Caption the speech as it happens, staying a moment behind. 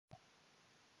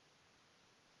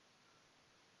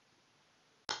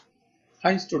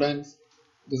Hi students,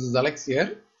 this is Alex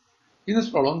here. In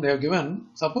this problem they have given,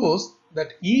 suppose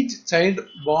that each child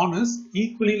born is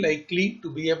equally likely to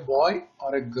be a boy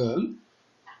or a girl.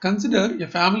 Consider a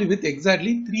family with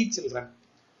exactly 3 children.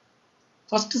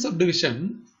 First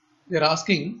subdivision, they are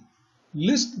asking,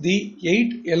 list the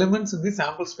 8 elements in the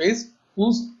sample space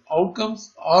whose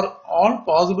outcomes are all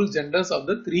possible genders of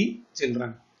the 3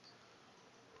 children.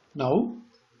 Now,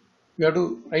 we have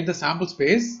to write the sample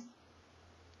space.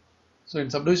 So in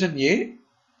subdivision A,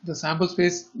 the sample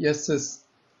space S is,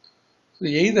 so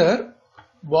either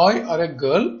boy or a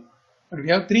girl, but we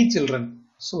have 3 children.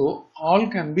 So all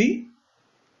can be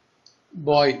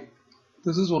boy.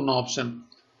 This is one option.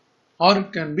 Or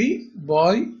it can be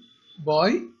boy,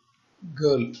 boy,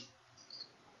 girl.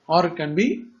 Or it can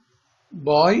be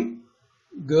boy,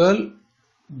 girl,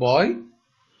 boy.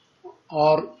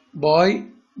 Or boy,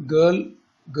 girl,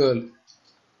 girl.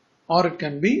 Or it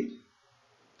can be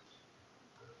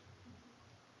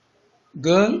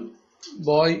girl,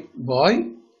 boy, boy,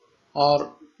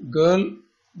 or girl,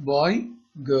 boy,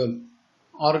 girl,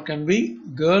 or it can be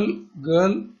girl,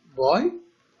 girl, boy,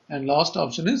 and last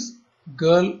option is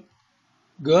girl,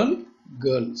 girl,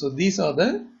 girl. So these are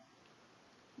the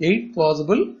 8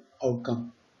 possible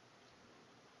outcome.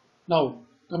 Now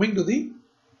coming to the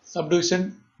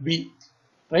subdivision B,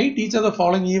 write each of the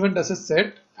following event as a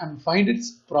set and find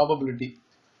its probability.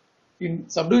 In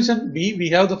subdivision B, we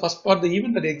have the first part, the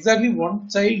event that exactly one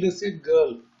child is a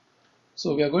girl.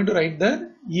 So we are going to write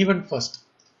the event first.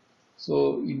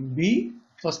 So in B,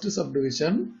 first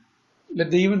subdivision, let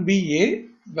the event be A,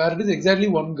 where it is exactly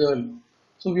one girl.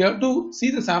 So we have to see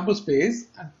the sample space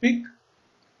and pick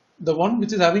the one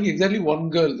which is having exactly one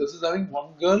girl. This is having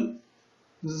one girl,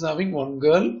 this is having one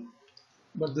girl,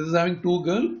 but this is having 2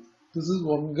 girl, this is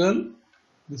 1 girl,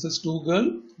 this is 2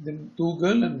 girl, then 2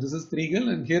 girl, and this is 3 girl,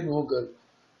 and here no girl.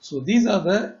 So these are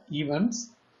the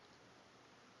events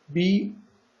B,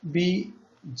 B,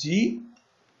 G,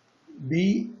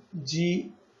 B,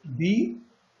 G, B,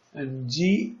 and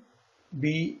G,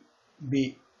 B,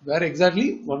 B, where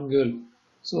exactly one girl.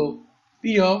 So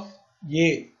P of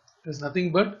A is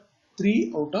nothing but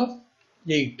 3 out of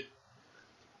 8.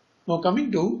 Now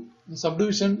coming to the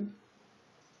subdivision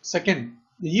second,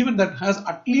 the event that has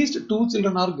at least 2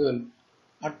 children are girl.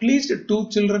 At least 2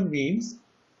 children means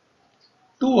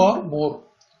 2 or more.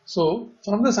 So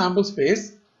from the sample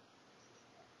space,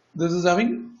 this is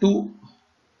having 2,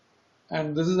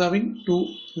 and this is having 2,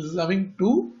 this is having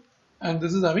 2, and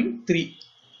this is having 3.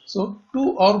 So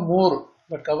 2 or more,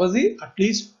 but covers the at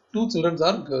least 2 children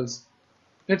are girls.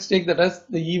 Let's take that as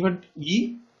the event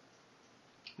E,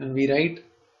 and we write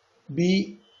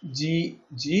B, G,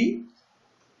 G,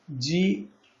 G,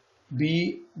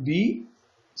 B, B,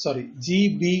 sorry, G,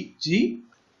 B, G,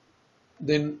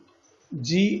 then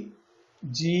G,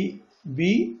 G,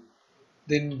 B,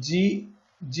 then G,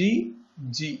 G,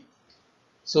 G.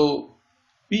 So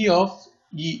P of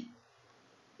E,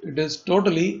 it is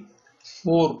totally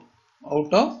 4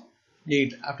 out of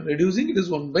 8. After reducing, it is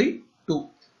 1 by 2.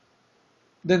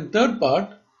 Then third part,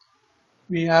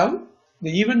 we have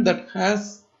the event that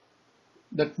has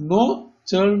that no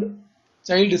child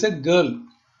is a girl.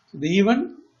 So the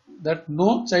event that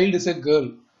no child is a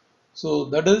girl. So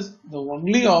that is the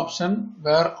only option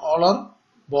where all are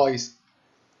boys.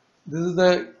 This is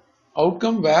the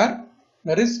outcome where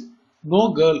there is no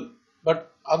girl,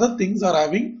 but other things are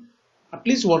having at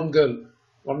least one girl,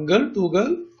 2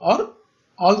 girl, or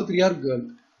all the 3 are girl.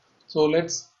 So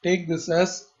let's take this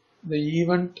as the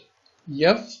event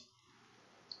F,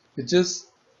 which is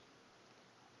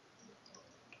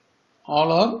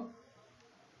all are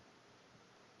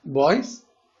boys,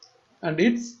 and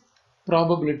its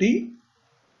probability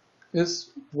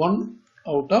is 1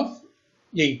 out of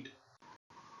 8.